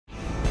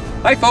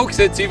Hi folks,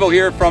 it's Evo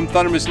here from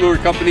Thundermist Lure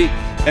Company,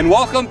 and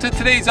welcome to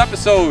today's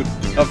episode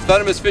of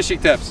Thundermist Fishing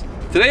Tips.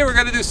 Today we're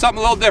going to do something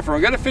a little different.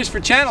 We're going to fish for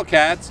channel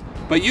cats,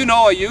 but you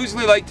know I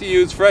usually like to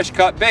use fresh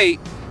cut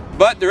bait,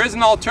 but there is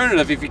an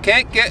alternative. If you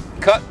can't get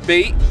cut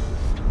bait,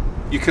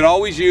 you can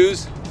always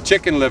use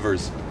chicken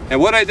livers. And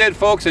what I did,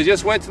 folks, I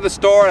just went to the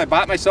store and I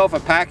bought myself a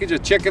package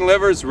of chicken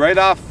livers right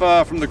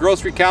off from the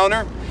grocery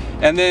counter.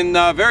 And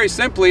then very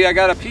simply, I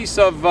got a piece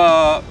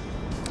of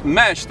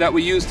mesh that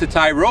we use to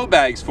tie row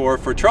bags for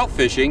trout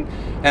fishing,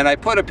 and I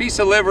put a piece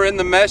of liver in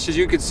the mesh, as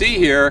you can see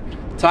here,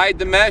 tied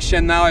the mesh,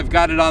 and now I've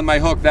got it on my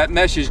hook. That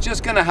mesh is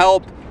just going to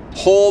help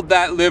hold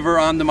that liver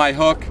onto my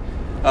hook.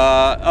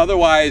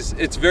 Otherwise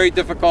it's very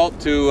difficult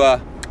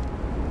to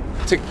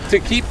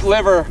keep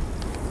liver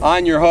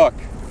on your hook.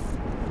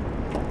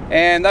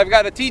 And I've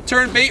got a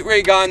T-Turn Bair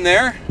Rig on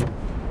there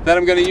that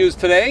I'm going to use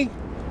today.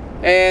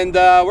 And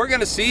we're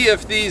going to see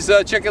if these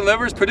chicken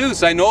livers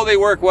produce. I know they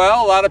work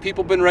well. A lot of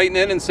people have been writing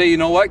in and say, you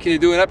know what, can you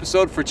do an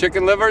episode for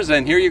chicken livers?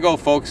 And here you go,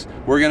 folks.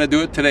 We're going to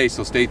do it today,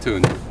 so stay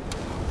tuned.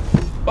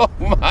 Oh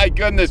my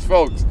goodness,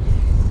 folks.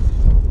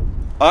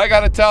 I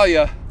got to tell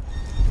you,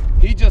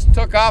 he just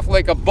took off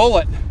like a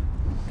bullet.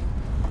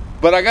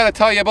 But I got to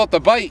tell you about the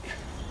bite.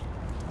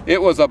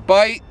 It was a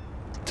bite,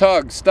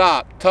 tug,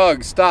 stop,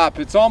 tug, stop.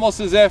 It's almost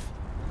as if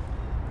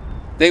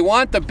they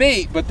want the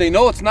bait, but they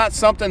know it's not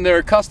something they're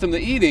accustomed to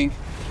eating.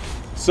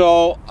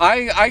 So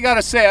I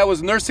gotta say, I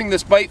was nursing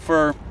this bite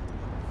for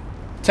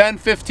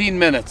 10-15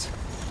 minutes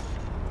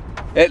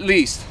at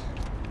least,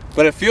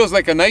 but it feels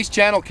like a nice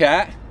channel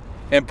cat,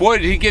 and boy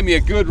did he give me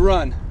a good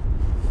run.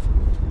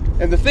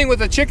 And the thing with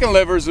the chicken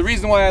livers, the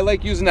reason why I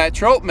like using that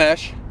trout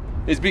mesh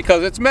is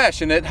because it's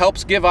mesh and it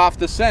helps give off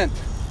the scent,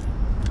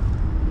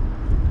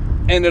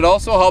 and it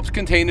also helps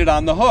contain it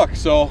on the hook.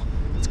 So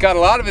it's got a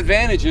lot of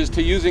advantages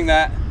to using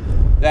that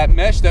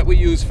mesh that we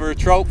use for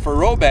trout for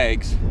row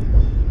bags.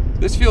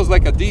 This feels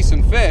like a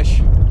decent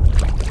fish.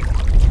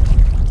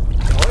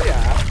 Oh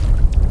yeah.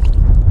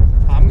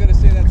 I'm gonna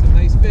say that's a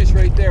nice fish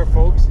right there,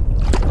 folks.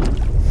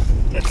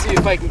 Let's see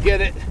if I can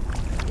get it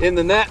in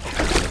the net.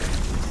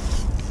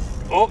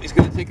 Oh, he's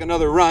gonna take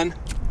another run.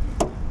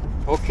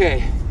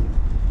 Okay.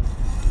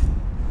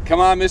 Come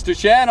on, Mr.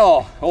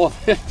 Channel. Oh,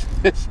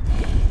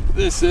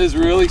 this is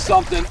really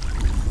something.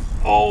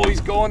 Oh,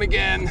 he's going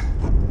again.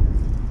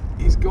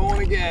 He's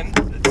going again.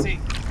 Let's see.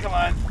 Come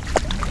on.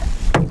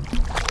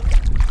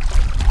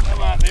 Come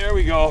on. There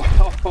we go.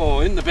 Oh,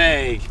 in the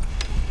bag.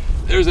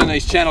 There's a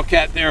nice channel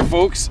cat there,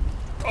 folks.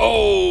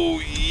 Oh,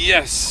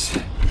 yes.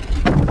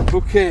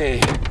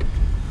 Okay.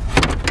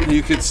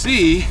 You can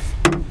see.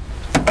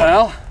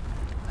 Well,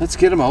 let's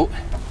get him out.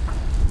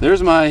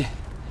 There's my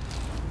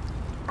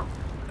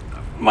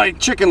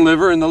chicken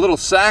liver in the little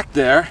sack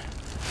there.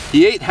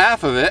 He ate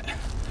half of it,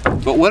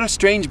 but what a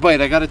strange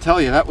bite. I got to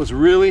tell you, that was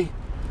really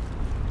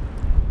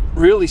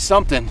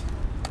something.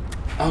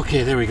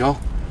 Okay, there we go.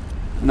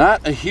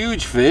 Not a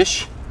huge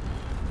fish,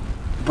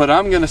 but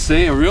I'm gonna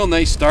say a real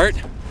nice start.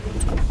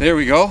 There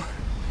we go.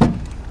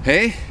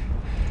 Hey,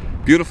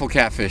 beautiful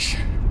catfish.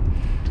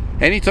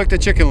 And he took the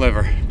chicken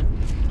liver.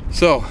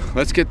 So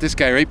let's get this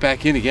guy right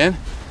back in again.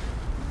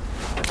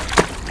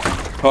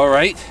 All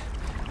right,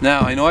 now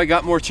I know I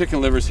got more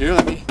chicken livers here.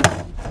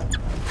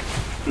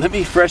 Let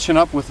me freshen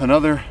up with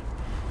another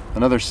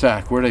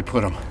sack. Where'd I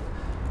put them?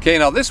 Okay,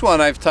 now this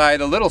one I've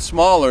tied a little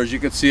smaller. As you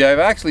can see, I've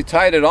actually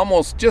tied it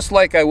almost just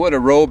like I would a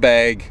row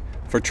bag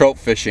for trout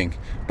fishing.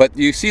 But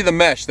you see the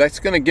mesh, that's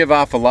going to give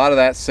off a lot of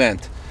that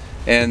scent.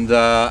 And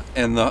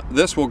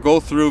this will go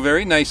through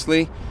very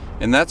nicely,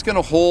 and that's going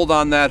to hold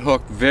on that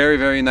hook very,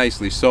 very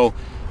nicely. So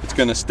it's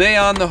going to stay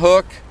on the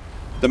hook.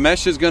 The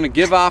mesh is going to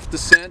give off the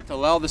scent,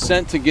 allow the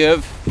scent to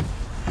give,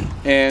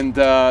 and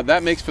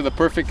that makes for the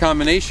perfect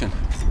combination.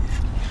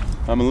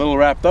 I'm a little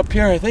wrapped up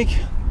here, I think.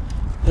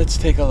 Let's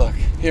take a look.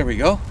 Here we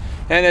go.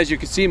 And as you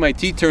can see, my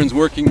T-turn's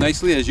working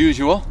nicely as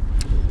usual.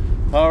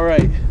 All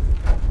right,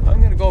 I'm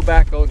going to go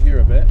back out here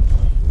a bit.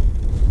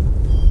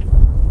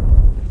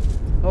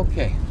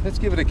 Okay, let's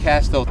give it a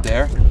cast out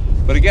there.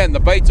 But again, the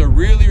bites are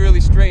really,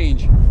 really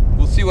strange.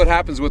 We'll see what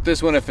happens with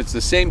this one, if it's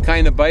the same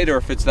kind of bite or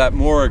if it's that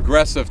more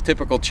aggressive,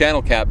 typical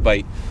channel cat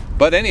bite.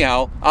 But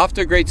anyhow, off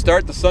to a great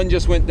start. The sun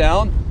just went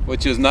down,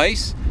 which is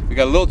nice. We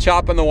got a little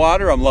chop in the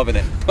water. I'm loving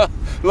it.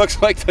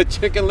 Looks like the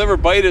chicken liver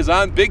bite is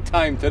on big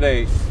time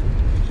today.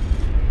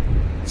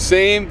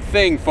 Same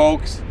thing,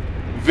 folks.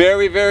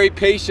 Very, very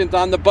patient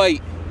on the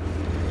bite.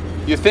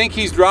 You think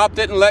he's dropped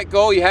it and let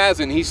go? He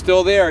hasn't. He's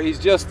still there. He's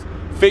just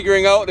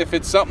figuring out if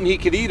it's something he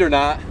could eat or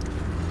not.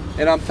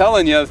 And I'm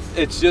telling you,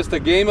 it's just a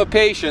game of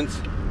patience.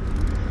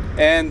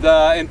 And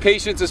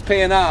patience is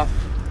paying off.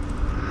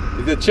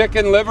 The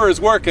chicken liver is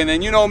working,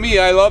 and you know me,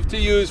 I love to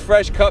use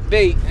fresh cut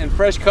bait, and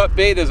fresh cut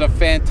bait is a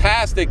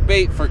fantastic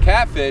bait for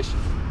catfish.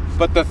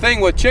 But the thing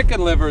with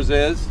chicken livers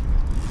is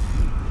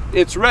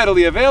it's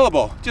readily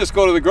available. Just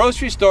go to the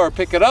grocery store,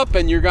 pick it up,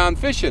 and you're gone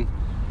fishing.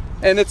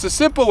 And it's a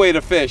simple way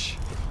to fish.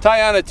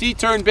 Tie on a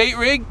T-Turn Bair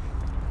Rig,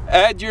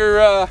 add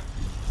your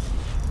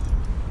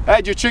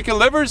chicken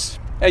livers,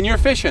 and you're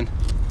fishing.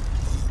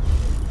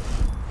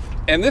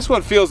 And this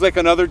one feels like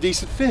another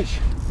decent fish.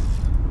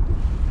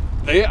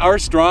 They are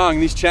strong.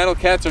 These channel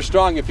cats are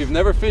strong. If you've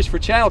never fished for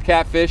channel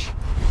catfish,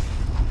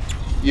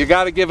 you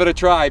got to give it a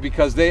try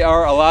because they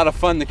are a lot of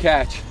fun to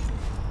catch.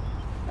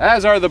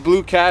 As are the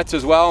blue cats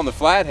as well and the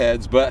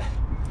flatheads, but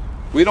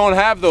we don't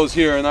have those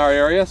here in our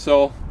area,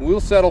 so we'll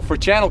settle for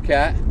channel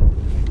cat.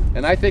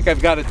 And I think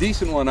I've got a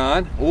decent one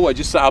on. Oh, I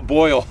just saw a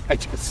boil. I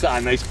just saw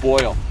a nice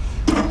boil.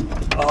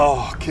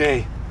 Oh,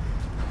 okay.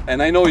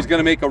 And I know he's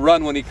gonna make a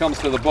run when he comes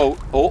to the boat.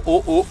 Oh,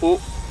 oh, oh,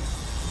 oh.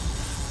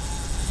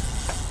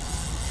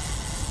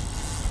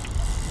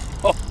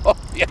 Oh,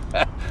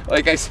 yeah.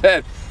 Like I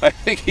said, I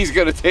think he's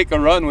gonna take a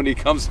run when he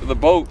comes to the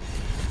boat.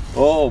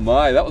 Oh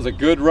my, that was a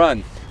good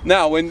run.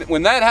 Now,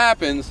 when that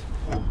happens,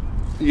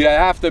 you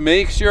have to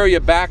make sure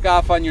you back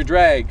off on your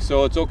drag.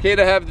 So it's okay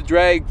to have the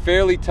drag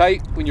fairly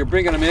tight when you're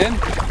bringing them in.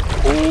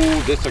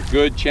 Oh, this is a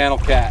good channel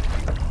cat.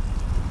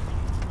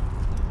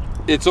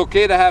 It's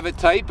okay to have it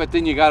tight, but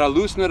then you gotta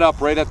loosen it up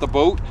right at the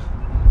boat.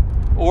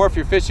 Or if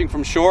you're fishing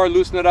from shore,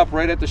 loosen it up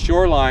right at the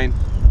shoreline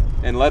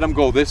and let them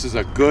go. This is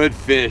a good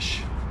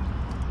fish.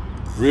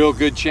 Real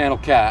good channel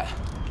cat.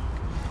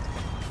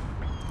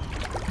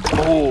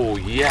 Oh,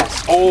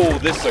 yes. Oh,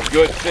 this is a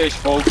good fish,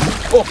 folks.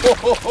 Oh, ho,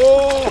 ho,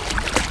 ho.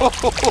 Oh,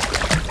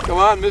 come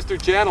on, Mr.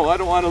 Channel. I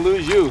don't want to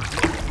lose you.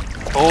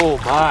 Oh,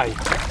 my.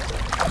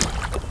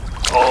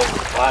 Oh,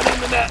 come on in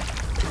the net.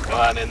 Come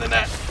on in the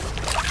net.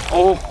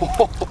 Oh,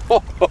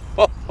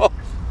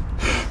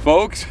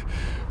 folks,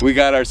 we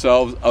got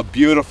ourselves a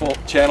beautiful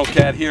channel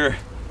cat here.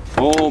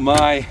 Oh,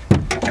 my.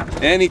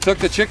 And he took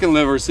the chicken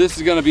livers. This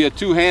is going to be a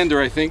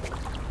two-hander, I think.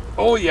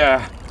 Oh,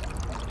 yeah.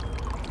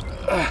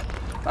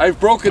 I've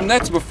broken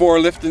nets before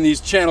lifting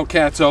these channel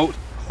cats out.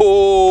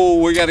 Oh,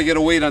 we got to get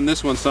a weight on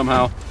this one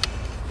somehow.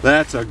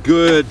 That's a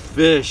good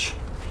fish.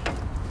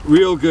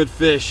 Real good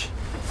fish.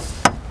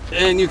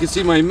 And you can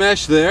see my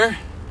mesh there.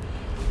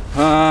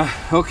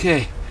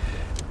 Okay.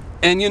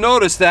 And you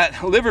notice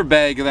that liver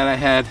bag that I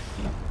had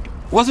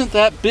wasn't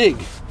that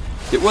big.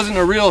 It wasn't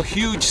a real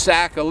huge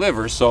sack of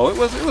liver, so it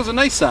was a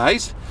nice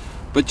size,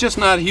 but just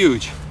not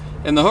huge.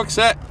 And the hook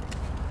set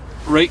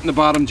right in the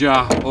bottom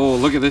jaw. Oh,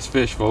 look at this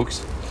fish,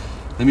 folks.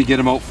 Let me get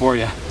him out for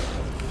you.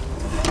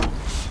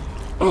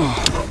 Oh,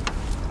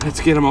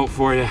 let's get him out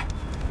for you.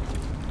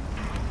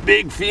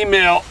 Big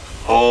female.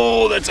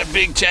 Oh, that's a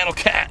big channel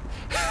cat.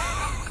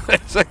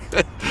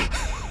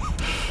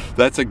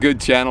 That's a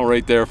good channel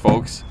right there,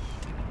 folks.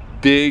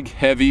 Big,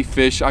 heavy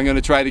fish. I'm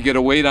gonna try to get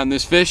a weight on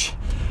this fish.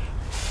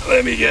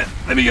 Let me get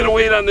a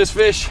weight on this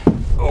fish.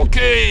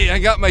 Okay, I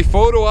got my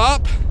photo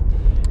up.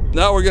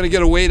 Now we're gonna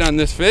get a weight on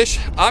this fish.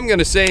 I'm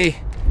gonna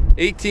say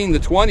 18 to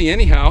 20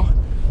 anyhow.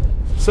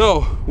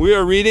 So we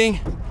are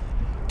reading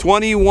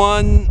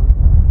 21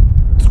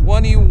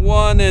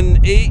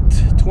 and 8,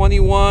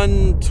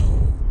 21,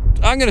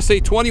 I'm gonna say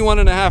 21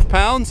 and a half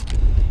pounds.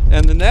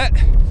 And the net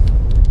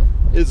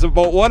is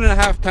about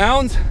 1.5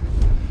 pounds.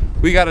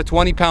 We got a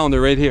 20 pounder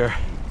right here.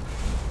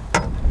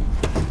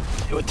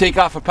 It would take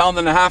off 1.5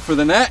 pounds for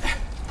the net.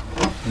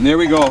 And there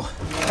we go.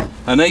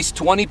 A nice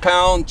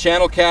 20-pound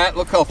channel cat.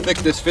 Look how thick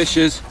this fish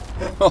is.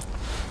 Oh,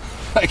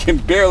 I can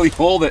barely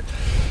hold it.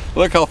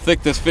 Look how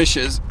thick this fish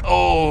is.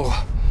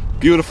 Oh,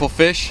 beautiful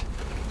fish.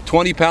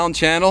 20-pound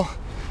channel.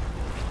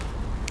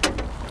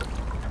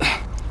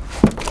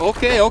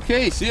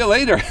 Okay, see you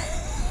later.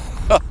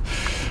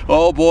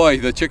 Oh boy,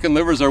 the chicken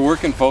livers are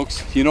working,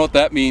 folks. You know what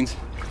that means.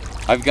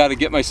 I've got to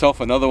get myself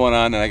another one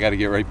on and I got to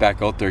get right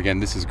back out there again.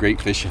 This is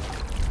great fishing.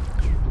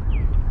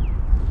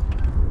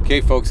 Okay,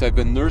 folks, I've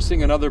been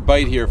nursing another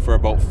bite here for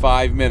about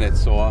 5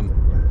 minutes, so I'm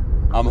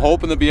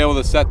hoping to be able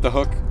to set the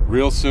hook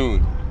real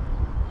soon.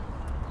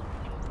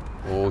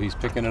 Oh, he's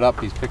picking it up,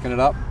 he's picking it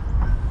up.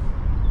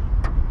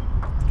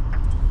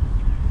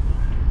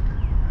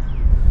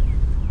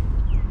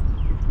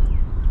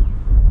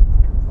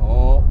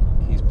 Oh,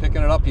 he's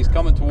picking it up, he's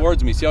coming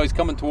towards me. See how he's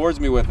coming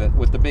towards me with it,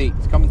 with the bait.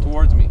 He's coming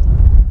towards me.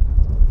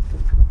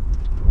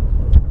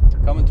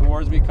 Coming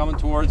towards me, coming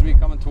towards me,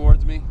 coming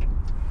towards me.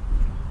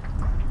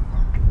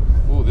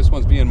 Ooh, this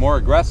one's being more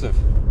aggressive.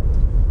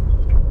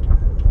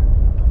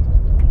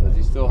 Does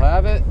he still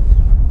have it?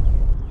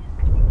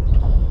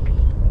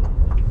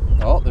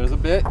 Oh, there's a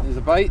bit, there's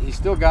a bite. He's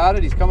still got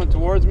it, he's coming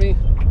towards me.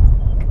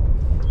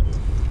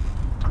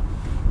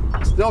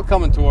 Still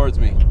coming towards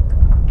me.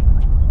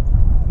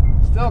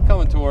 Still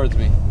coming towards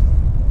me.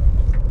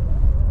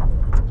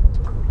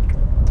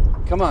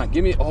 Come on,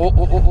 give me,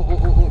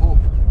 oh.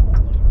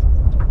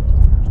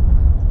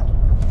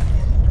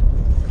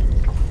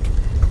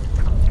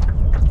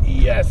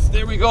 Yes,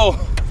 there we go.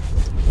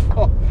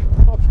 Oh,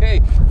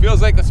 okay,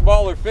 feels like a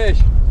smaller fish.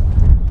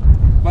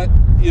 But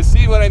you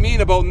see what I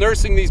mean about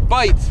nursing these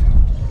bites.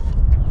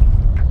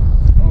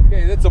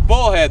 Okay, that's a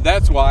bullhead,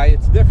 that's why.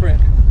 It's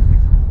different.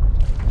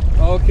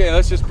 Okay,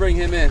 let's just bring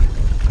him in.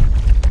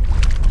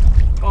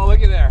 Oh,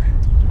 look at there.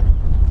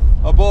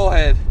 A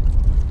bullhead.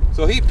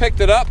 So he picked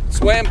it up,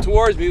 swam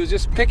towards me. He was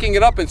just picking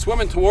it up and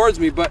swimming towards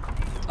me. But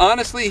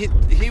honestly,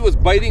 he was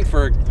biting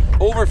for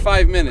over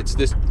 5 minutes,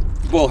 this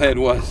bullhead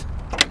was.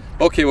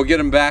 Okay, we'll get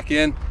him back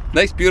in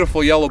Nice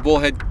beautiful yellow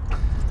bullhead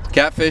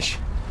catfish.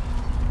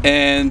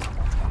 And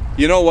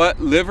you know what?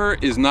 Liver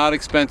is not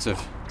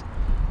expensive.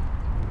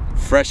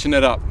 Freshen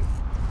it up.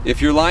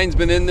 If your line's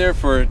been in there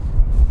for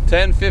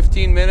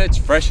 10-15 minutes,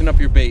 freshen up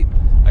your bait.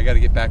 I got to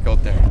get back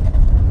out there.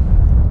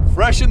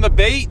 Freshen the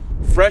bait,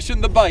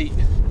 freshen the bite.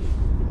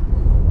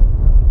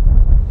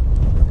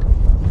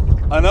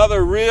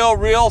 Another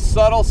real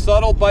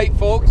subtle bite,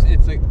 folks.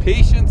 It's a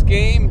patience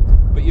game,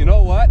 but you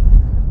know what?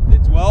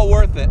 It's well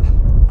worth it.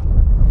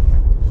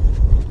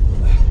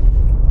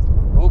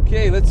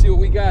 Okay, let's see what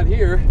we got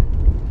here.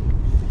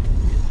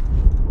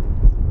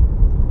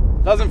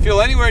 Doesn't feel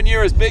anywhere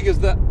near as big as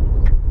the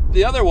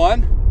other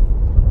one,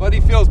 but he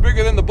feels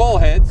bigger than the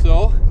bullhead,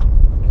 so.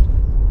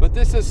 But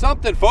this is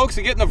something, folks.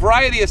 You're getting a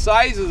variety of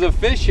sizes of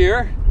fish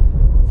here,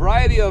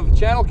 variety of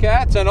channel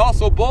cats, and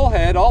also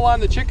bullhead, all on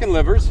the chicken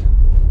livers.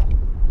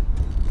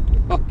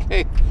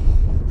 Okay,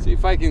 see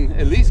if I can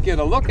at least get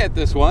a look at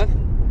this one.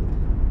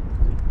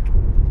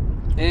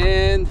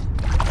 And,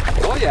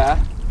 oh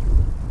yeah,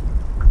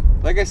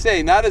 like I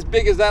say, not as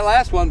big as that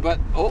last one, but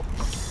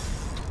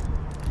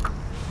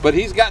but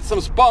he's got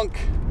some spunk.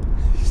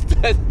 He's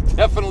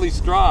definitely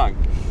strong.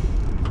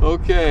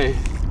 Okay,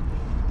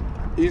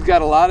 he's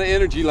got a lot of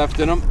energy left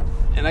in him,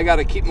 and I got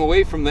to keep him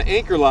away from the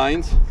anchor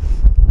lines.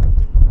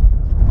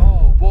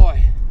 Oh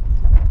boy,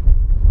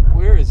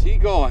 where is he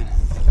going?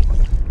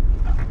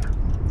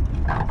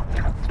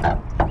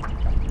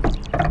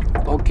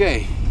 Okay,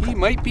 he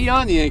might be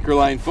on the anchor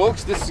line,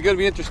 folks. This is going to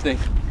be interesting.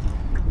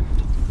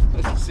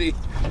 Let's see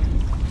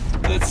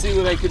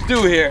what I could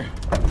do here.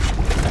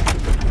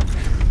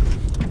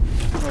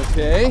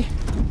 Okay,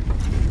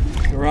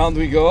 around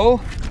we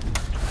go,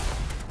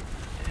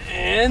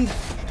 and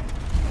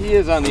he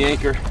is on the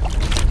anchor.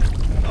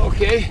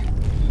 Okay,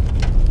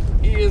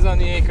 he is on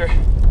the anchor.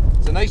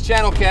 It's a nice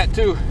channel cat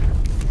too.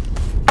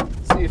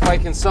 Let's see if I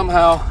can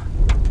somehow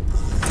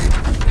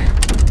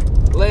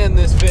land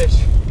this fish.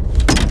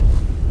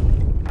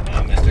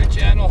 Oh, Mr.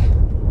 Channel.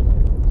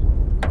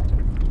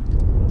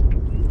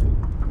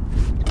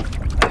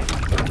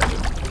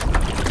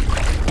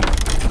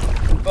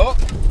 Oh,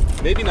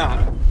 maybe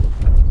not.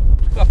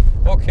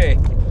 Okay.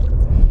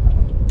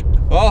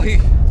 Well,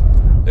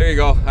 there you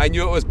go. I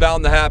knew it was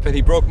bound to happen.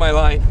 He broke my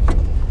line.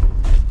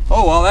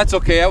 Oh, well, that's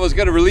okay. I was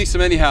going to release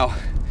him anyhow.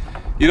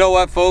 You know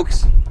what,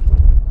 folks?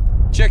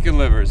 Chicken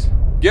livers.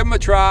 Give them a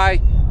try.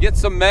 Get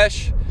some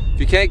mesh. If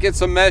you can't get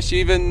some mesh,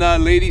 even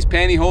ladies'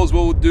 pantyhose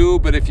will do,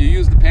 but if you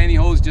use the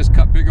pantyhose, just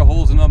cut bigger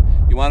holes in them.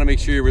 You want to make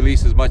sure you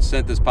release as much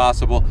scent as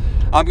possible.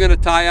 I'm going to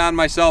tie on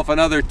myself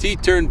another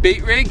T-Turn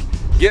bait rig,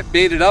 get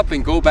baited up,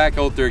 and go back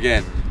out there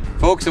again.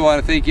 Folks, I want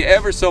to thank you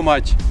ever so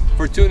much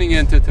for tuning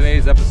in to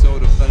today's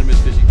episode of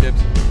Thundermist Fishing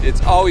Tips.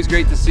 It's always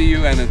great to see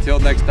you, and until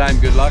next time,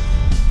 good luck.